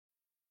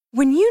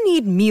When you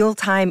need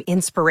mealtime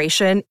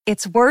inspiration,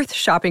 it's worth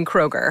shopping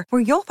Kroger,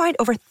 where you'll find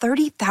over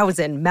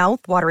 30,000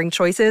 mouth-watering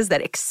choices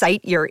that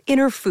excite your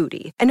inner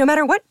foodie. And no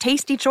matter what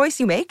tasty choice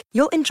you make,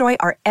 you'll enjoy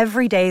our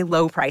everyday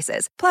low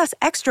prices, plus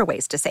extra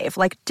ways to save,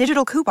 like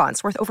digital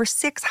coupons worth over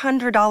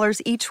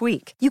 $600 each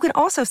week. You can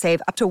also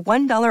save up to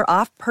 $1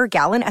 off per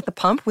gallon at the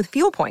pump with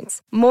fuel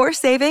points. More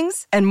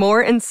savings and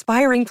more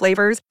inspiring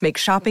flavors make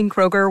shopping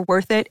Kroger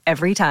worth it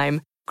every time.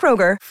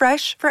 Kroger,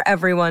 fresh for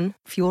everyone.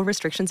 Fuel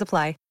restrictions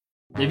apply.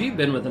 If you've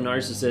been with a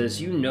narcissist,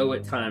 you know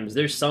at times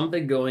there's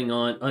something going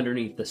on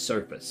underneath the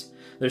surface.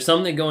 There's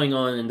something going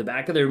on in the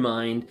back of their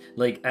mind,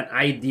 like an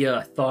idea,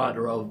 a thought,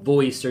 or a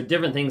voice, or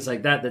different things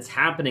like that that's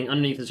happening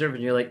underneath the surface.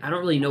 And you're like, I don't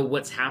really know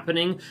what's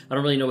happening. I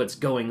don't really know what's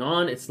going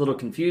on. It's a little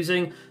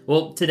confusing.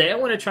 Well, today I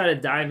want to try to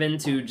dive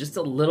into just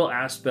a little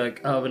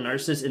aspect of a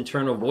narcissist's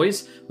internal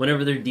voice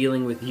whenever they're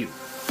dealing with you.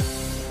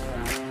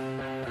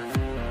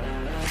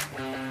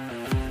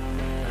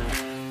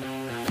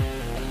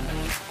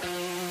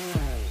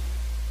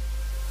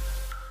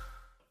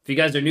 If you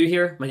guys are new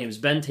here, my name is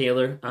Ben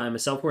Taylor. I'm a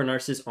self-aware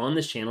narcissist on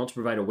this channel to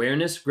provide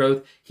awareness,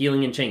 growth,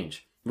 healing, and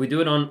change. We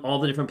do it on all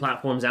the different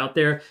platforms out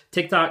there: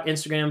 TikTok,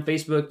 Instagram,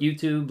 Facebook,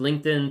 YouTube,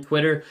 LinkedIn,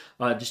 Twitter.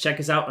 Just check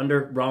us out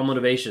under Raw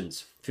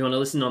Motivations. If you want to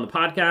listen on the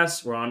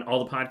podcast, we're on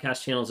all the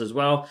podcast channels as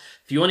well.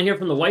 If you want to hear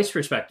from the wife's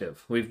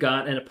perspective, we've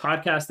got a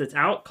podcast that's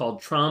out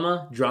called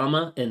Trauma,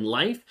 Drama, and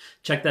Life.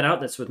 Check that out.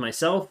 That's with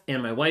myself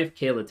and my wife,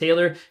 Kayla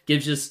Taylor.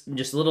 Gives just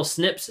little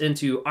snips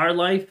into our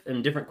life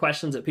and different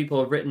questions that people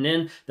have written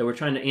in that we're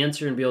trying to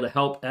answer and be able to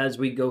help as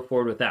we go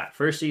forward with that.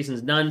 First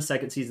season's done.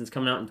 Second season's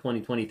coming out in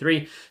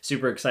 2023.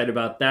 Super excited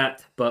about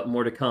that, but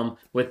more to come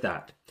with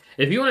that.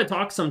 If you want to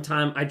talk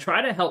sometime, I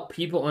try to help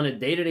people on a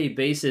day-to-day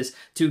basis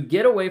to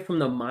get away from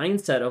the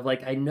mindset of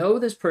like, I know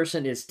this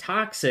person is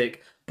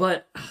toxic,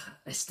 but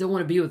I still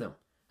want to be with them.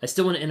 I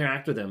still want to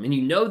interact with them. And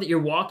you know that you're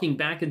walking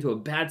back into a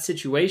bad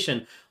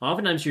situation.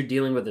 Oftentimes you're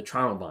dealing with a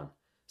trauma bond.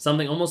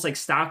 Something almost like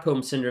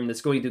Stockholm Syndrome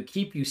that's going to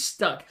keep you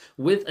stuck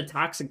with a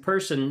toxic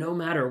person no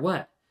matter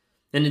what.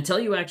 And until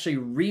you actually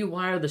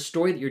rewire the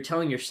story that you're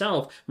telling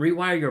yourself,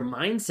 rewire your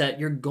mindset,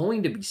 you're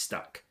going to be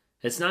stuck.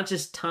 It's not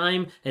just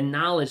time and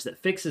knowledge that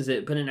fixes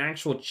it, but an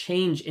actual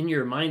change in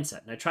your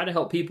mindset. And I try to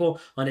help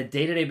people on a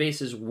day-to-day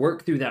basis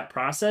work through that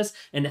process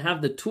and to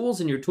have the tools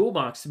in your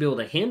toolbox to be able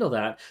to handle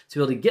that, to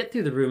be able to get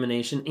through the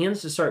rumination and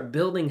to start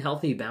building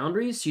healthy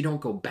boundaries so you don't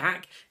go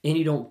back and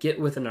you don't get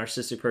with a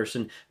narcissistic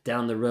person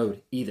down the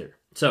road either.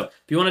 So if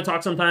you want to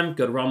talk sometime,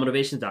 go to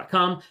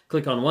rawmotivations.com,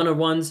 click on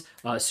one-on-ones.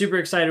 Super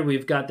excited.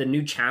 We've got the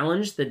new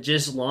challenge that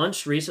just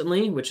launched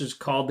recently, which is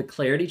called the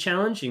Clarity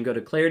Challenge. You can go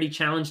to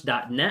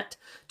claritychallenge.net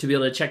to be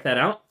able to check that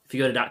out. If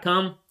you go to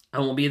 .com,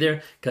 I won't be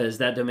there because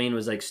that domain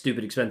was like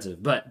stupid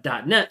expensive, but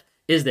 .net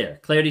is there.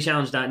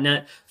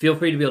 claritychallenge.net. Feel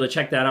free to be able to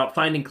check that out.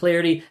 Finding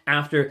clarity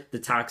after the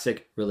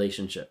toxic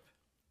relationship.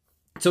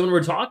 So when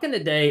we're talking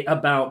today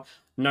about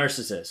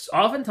narcissists,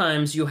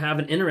 oftentimes you'll have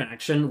an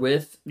interaction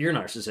with your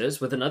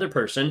narcissist, with another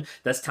person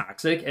that's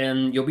toxic,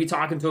 and you'll be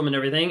talking to them and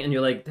everything, and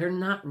you're like, they're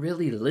not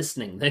really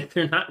listening.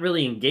 They're not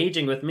really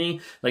engaging with me.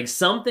 Like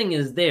something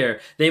is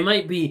there. They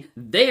might be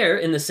there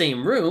in the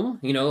same room,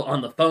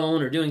 on the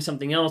phone or doing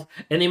something else,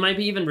 and they might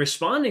be even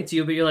responding to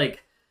you, but you're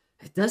like,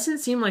 it doesn't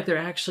seem like they're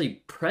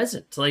actually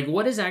present. Like,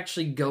 what is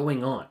actually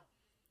going on?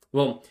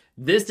 Well,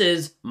 this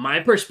is my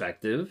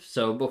perspective.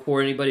 So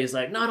before anybody's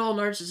like, not all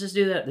narcissists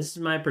do that, this is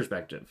my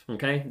perspective,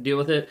 okay? Deal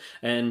with it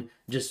and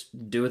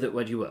just do with it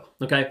what you will,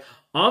 okay?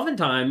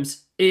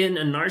 Oftentimes, in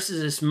a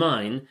narcissist's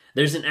mind,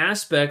 there's an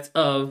aspect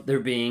of there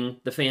being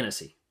the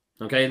fantasy,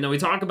 okay? Now, we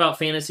talk about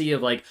fantasy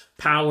of like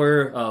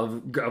power,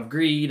 of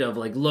greed, of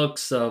like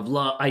looks, of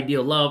love,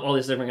 ideal love, all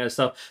this different kind of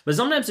stuff. But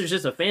sometimes there's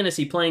just a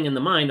fantasy playing in the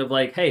mind of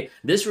like, hey,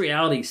 this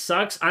reality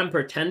sucks. I'm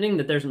pretending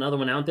that there's another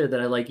one out there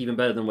that I like even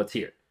better than what's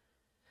here.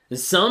 And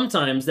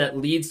sometimes that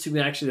leads to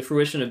actually the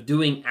fruition of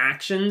doing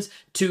actions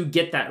to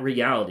get that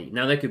reality.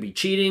 Now, that could be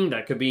cheating,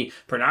 that could be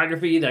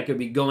pornography, that could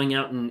be going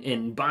out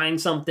and buying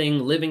something,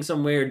 living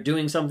somewhere,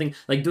 doing something,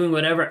 like doing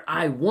whatever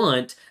I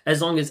want,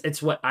 as long as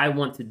it's what I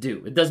want to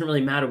do. It doesn't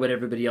really matter what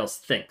everybody else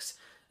thinks.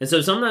 And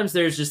so sometimes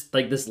there's just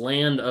like this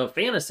land of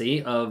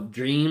fantasy, of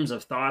dreams,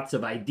 of thoughts,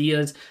 of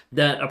ideas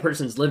that a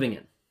person's living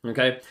in.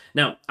 Okay.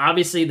 Now,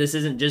 obviously, this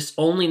isn't just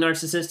only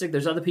narcissistic.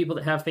 There's other people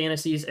that have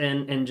fantasies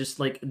and just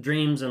like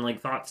dreams and like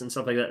thoughts and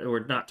stuff like that.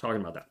 We're not talking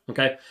about that.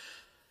 Okay.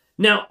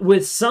 Now,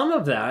 with some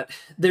of that,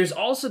 there's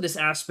also this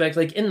aspect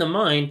like in the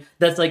mind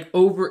that's like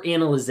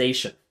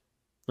overanalyzation.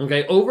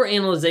 Okay.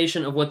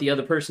 Overanalyzation of what the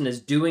other person is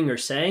doing or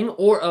saying,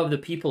 or of the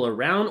people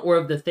around, or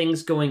of the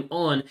things going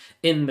on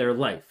in their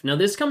life. Now,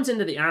 this comes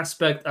into the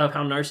aspect of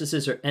how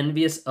narcissists are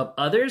envious of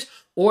others,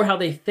 or how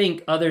they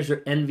think others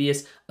are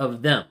envious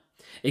of them.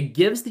 It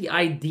gives the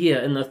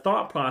idea and the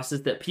thought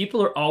process that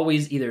people are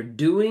always either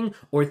doing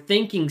or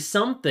thinking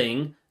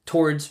something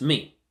towards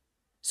me.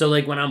 So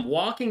like when I'm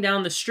walking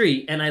down the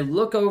street and I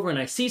look over and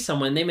I see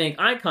someone, they make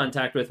eye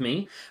contact with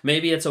me.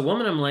 Maybe it's a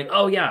woman. I'm like,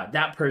 oh yeah,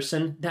 that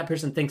person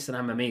thinks that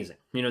I'm amazing.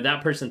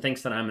 That person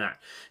thinks that I'm that.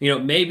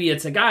 Maybe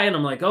it's a guy and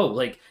I'm like, oh,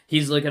 like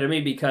he's looking at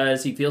me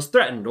because he feels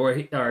threatened,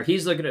 or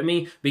he's looking at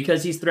me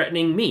because he's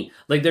threatening me.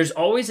 Like there's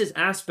always this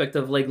aspect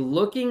of like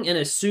looking and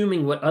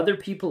assuming what other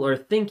people are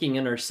thinking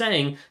and are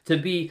saying to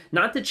be,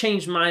 not to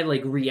change my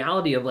like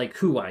reality of like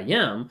who I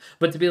am,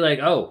 but to be like,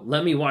 oh,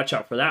 let me watch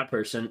out for that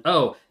person.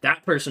 Oh,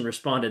 that person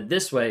responded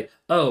this way.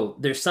 Oh,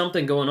 there's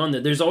something going on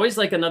there. There's always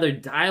like another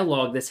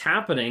dialogue that's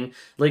happening,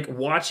 like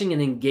watching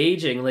and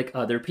engaging like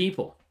other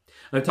people.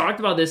 I've talked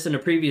about this in a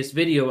previous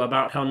video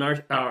about how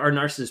our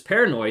narcissist is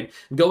paranoid,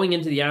 going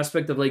into the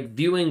aspect of like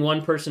viewing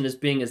one person as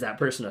being, is that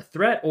person a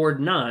threat or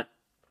not?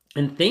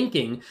 And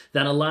thinking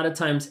that a lot of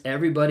times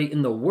everybody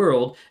in the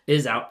world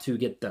is out to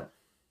get them.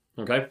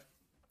 Okay?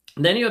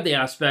 Then you have the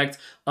aspect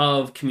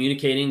of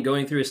communicating,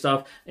 going through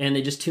stuff, and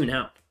they just tune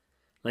out.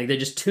 Like they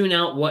just tune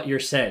out what you're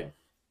saying.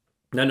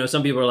 I know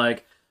some people are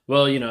like,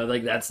 well,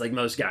 like that's like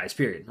most guys,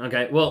 period.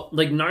 Okay. Well,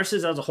 like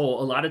narcissists as a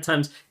whole, a lot of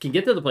times can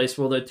get to the place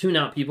where they tune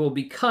out people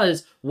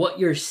because what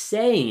you're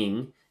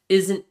saying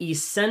isn't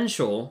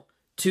essential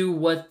to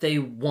what they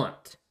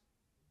want.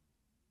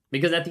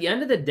 Because at the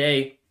end of the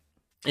day,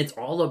 it's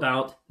all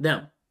about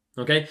them.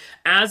 Okay.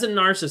 As a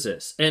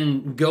narcissist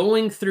and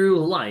going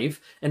through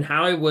life and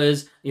how I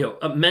was,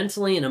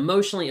 mentally and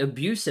emotionally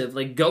abusive,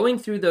 like going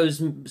through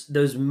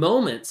those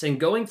moments and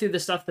going through the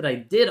stuff that I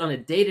did on a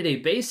day-to-day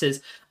basis,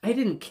 I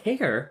didn't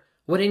care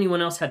what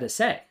anyone else had to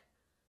say.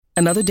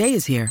 Another day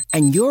is here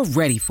and you're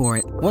ready for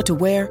it. What to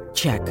wear?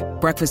 Check.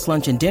 Breakfast,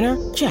 lunch, and dinner?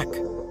 Check.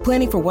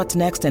 Planning for what's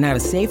next and how to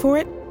save for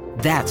it?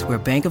 That's where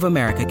Bank of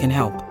America can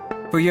help.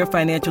 For your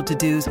financial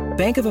to-dos,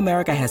 Bank of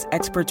America has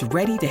experts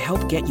ready to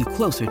help get you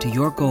closer to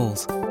your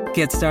goals.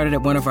 Get started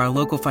at one of our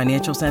local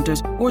financial centers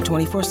or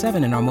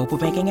 24/7 in our mobile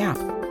banking app.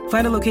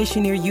 Find a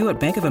location near you at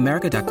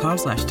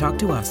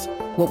bankofamerica.com/talktous.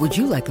 What would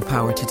you like the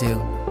power to do?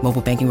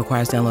 Mobile banking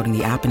requires downloading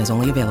the app and is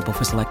only available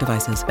for select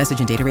devices. Message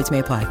and data rates may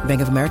apply. Bank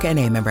of America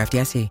N.A., member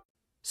FDIC.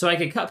 So I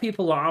could cut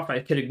people off, I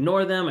could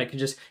ignore them, I could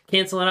just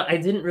cancel it out. I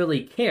didn't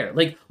really care.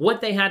 Like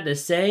what they had to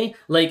say,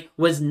 like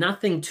was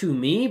nothing to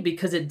me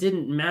because it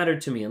didn't matter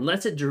to me.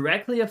 Unless it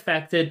directly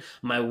affected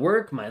my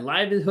work, my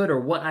livelihood,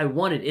 or what I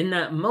wanted in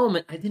that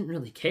moment, I didn't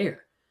really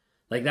care.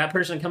 Like that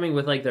person coming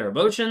with like their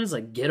emotions,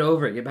 like get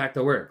over it, get back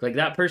to work. Like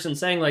that person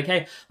saying like,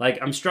 hey, like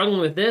I'm struggling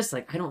with this,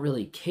 like I don't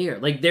really care.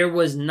 Like there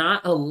was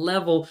not a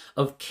level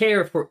of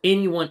care for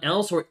anyone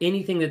else or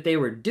anything that they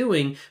were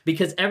doing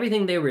because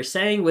everything they were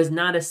saying was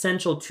not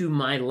essential to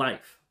my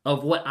life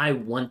of what I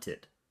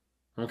wanted.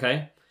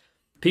 Okay?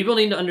 People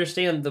need to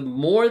understand, the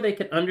more they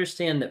can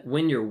understand that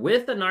when you're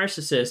with a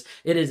narcissist,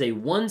 it is a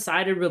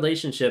one-sided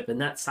relationship and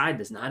that side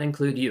does not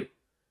include you.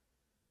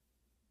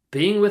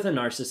 Being with a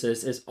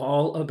narcissist is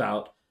all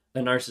about a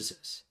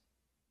narcissist.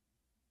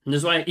 And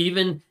this is why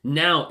even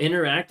now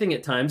interacting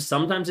at times,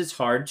 sometimes it's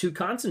hard to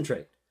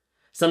concentrate.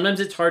 Sometimes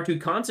it's hard to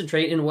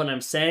concentrate in what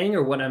I'm saying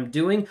or what I'm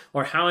doing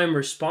or how I'm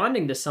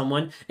responding to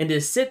someone, and to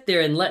sit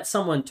there and let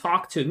someone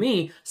talk to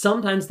me,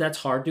 sometimes that's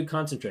hard to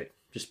concentrate.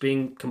 Just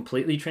being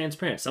completely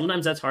transparent.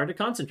 Sometimes that's hard to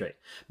concentrate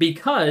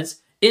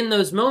because in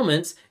those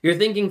moments, you're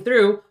thinking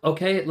through,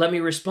 okay, let me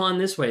respond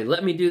this way.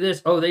 Let me do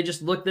this. Oh, they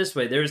just look this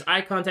way. There's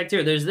eye contact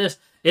here. There's this.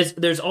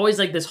 There's always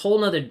like this whole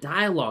nother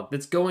dialogue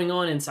that's going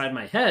on inside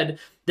my head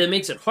that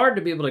makes it hard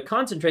to be able to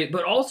concentrate,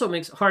 but also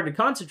makes it hard to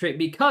concentrate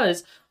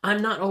because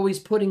I'm not always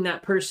putting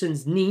that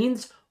person's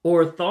needs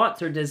or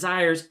thoughts or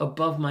desires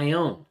above my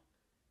own.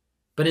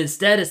 But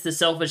instead, it's the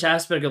selfish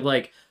aspect of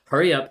like,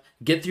 hurry up,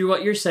 get through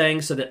what you're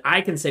saying so that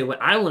I can say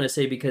what I want to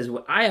say because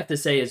what I have to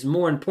say is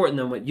more important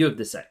than what you have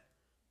to say.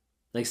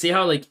 Like, see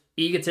how, like,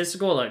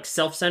 egotistical, like,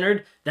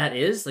 self-centered that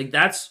is? Like,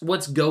 that's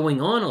what's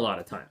going on a lot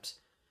of times.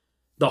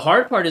 The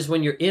hard part is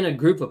when you're in a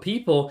group of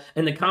people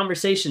and the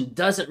conversation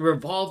doesn't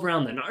revolve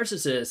around the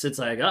narcissist. It's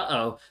like,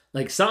 uh-oh,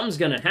 like, something's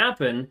going to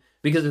happen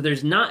because if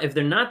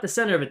they're not the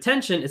center of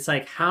attention, it's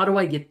like, how do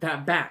I get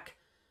that back?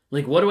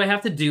 Like, what do I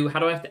have to do? How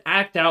do I have to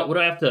act out? What do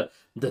I have to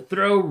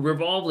throw,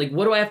 revolve? Like,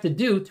 what do I have to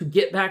do to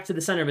get back to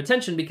the center of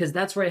attention? Because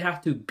that's where I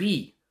have to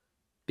be.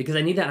 Because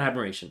I need that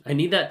admiration. I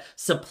need that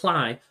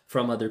supply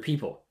from other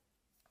people.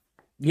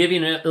 To give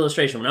you an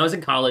illustration, when I was in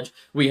college,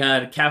 we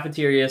had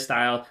cafeteria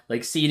style,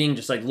 like seating,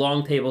 just like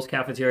long tables,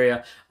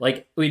 cafeteria.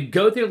 Like we'd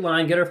go through the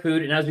line, get our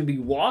food, and as we'd be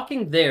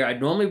walking there, I'd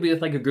normally be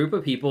with like a group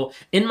of people.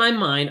 In my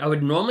mind, I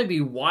would normally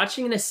be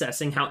watching and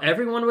assessing how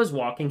everyone was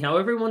walking, how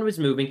everyone was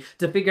moving,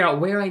 to figure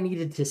out where I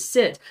needed to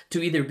sit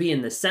to either be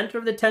in the center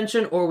of the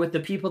tension or with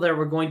the people that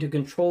were going to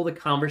control the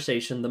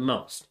conversation the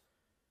most.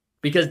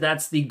 Because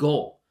that's the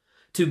goal.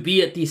 To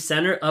be at the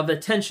center of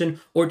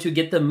attention or to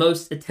get the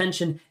most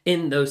attention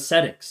in those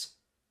settings.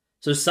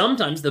 So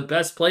sometimes the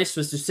best place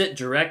was to sit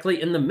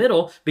directly in the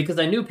middle because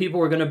I knew people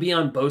were going to be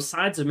on both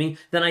sides of me.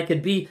 Then I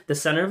could be the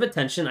center of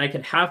attention. I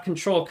could have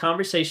control of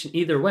conversation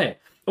either way.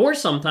 Or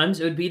sometimes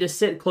it would be to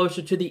sit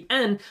closer to the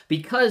end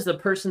because the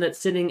person that's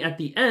sitting at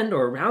the end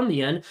or around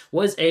the end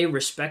was a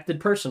respected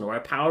person or a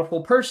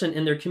powerful person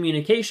in their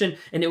communication,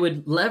 and it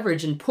would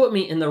leverage and put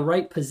me in the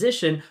right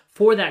position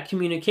for that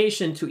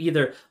communication to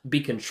either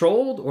be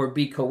controlled or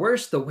be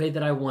coerced the way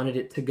that I wanted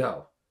it to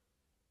go.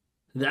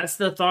 That's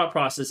the thought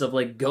process of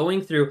like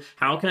going through,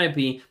 how can I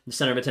be the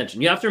center of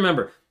attention? You have to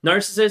remember,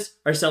 narcissists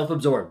are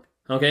self-absorbed.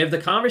 Okay, if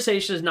the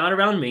conversation is not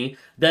around me,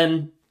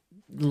 then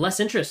less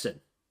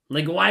interested.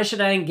 Like, why should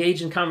I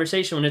engage in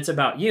conversation when it's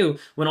about you,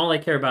 when all I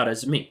care about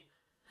is me?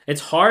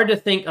 It's hard to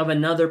think of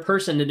another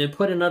person and to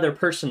put another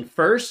person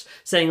first,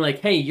 saying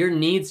like, hey, your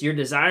needs, your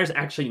desires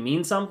actually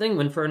mean something,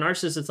 when for a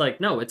narcissist, it's like,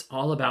 no, it's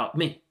all about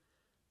me.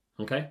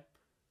 Okay?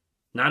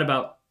 Not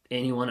about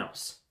anyone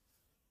else.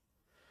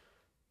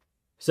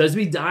 So as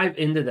we dive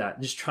into that,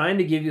 just trying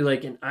to give you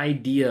like an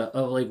idea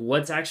of like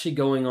what's actually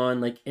going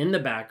on like in the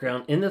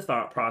background, in the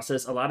thought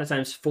process, a lot of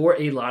times for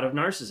a lot of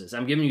narcissists.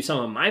 I'm giving you some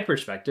of my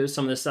perspectives,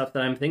 some of the stuff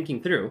that I'm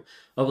thinking through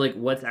of like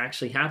what's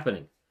actually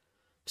happening.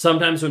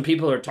 Sometimes when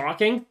people are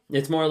talking,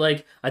 it's more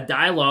like a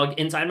dialogue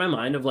inside my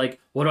mind of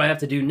like, what do I have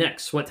to do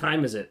next? What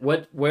time is it?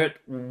 What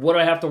do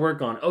I have to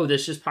work on? Oh,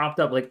 this just popped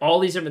up. Like all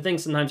these different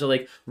things sometimes are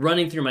like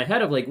running through my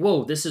head of like,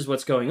 whoa, this is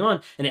what's going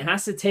on. And it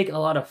has to take a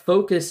lot of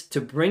focus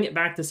to bring it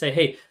back to say,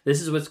 hey,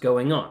 this is what's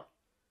going on.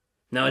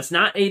 Now, it's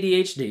not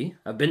ADHD.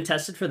 I've been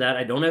tested for that.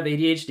 I don't have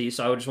ADHD,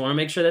 so I just want to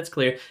make sure that's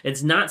clear.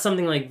 It's not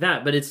something like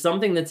that, but it's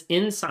something that's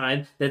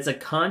inside, that's a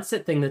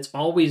constant thing that's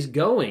always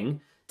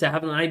going, to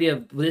have an idea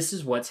of this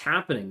is what's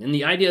happening. And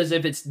the idea is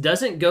if it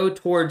doesn't go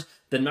towards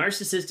the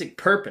narcissistic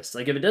purpose,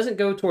 like if it doesn't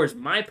go towards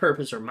my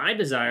purpose or my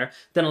desire,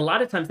 then a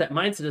lot of times that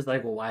mindset is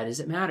like, well, why does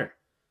it matter?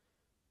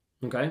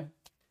 Okay?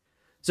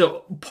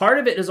 So part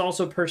of it is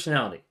also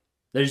personality.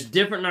 There's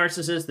different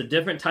narcissists, the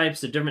different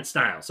types, the different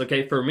styles.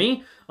 Okay, for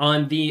me,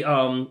 on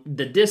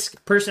the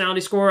DISC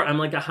personality score, I'm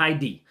like a high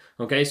D.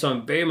 Okay, so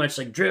I'm very much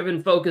like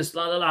driven, focused,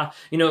 la la la.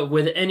 You know,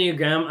 with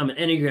Enneagram, I'm an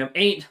Enneagram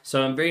 8,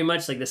 so I'm very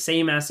much like the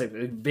same aspect,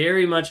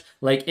 very much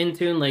like in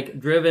tune, like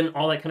driven,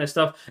 all that kind of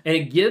stuff. And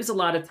it gives a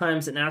lot of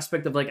times an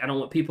aspect of like, I don't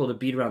want people to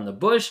beat around the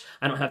bush.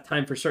 I don't have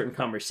time for certain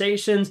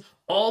conversations.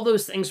 All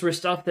those things were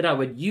stuff that I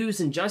would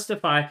use and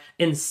justify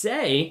and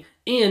say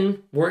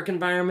in work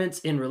environments,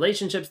 in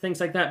relationships, things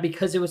like that,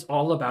 because it was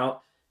all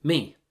about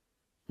me.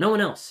 No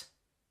one else,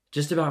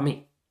 just about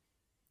me.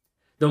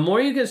 The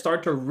more you can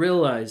start to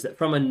realize that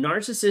from a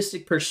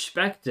narcissistic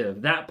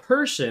perspective, that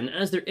person,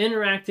 as they're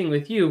interacting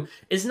with you,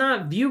 is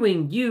not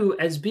viewing you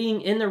as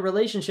being in a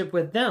relationship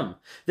with them.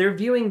 They're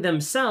viewing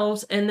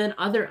themselves and then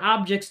other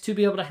objects to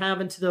be able to have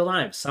into their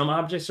lives. Some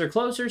objects are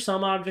closer,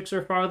 some objects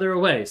are farther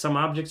away. Some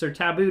objects are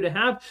taboo to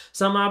have,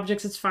 some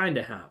objects it's fine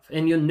to have.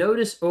 And you'll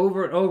notice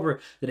over and over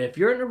that if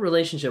you're in a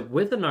relationship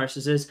with a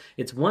narcissist,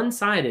 it's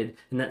one-sided,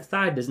 and that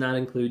side does not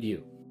include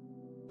you.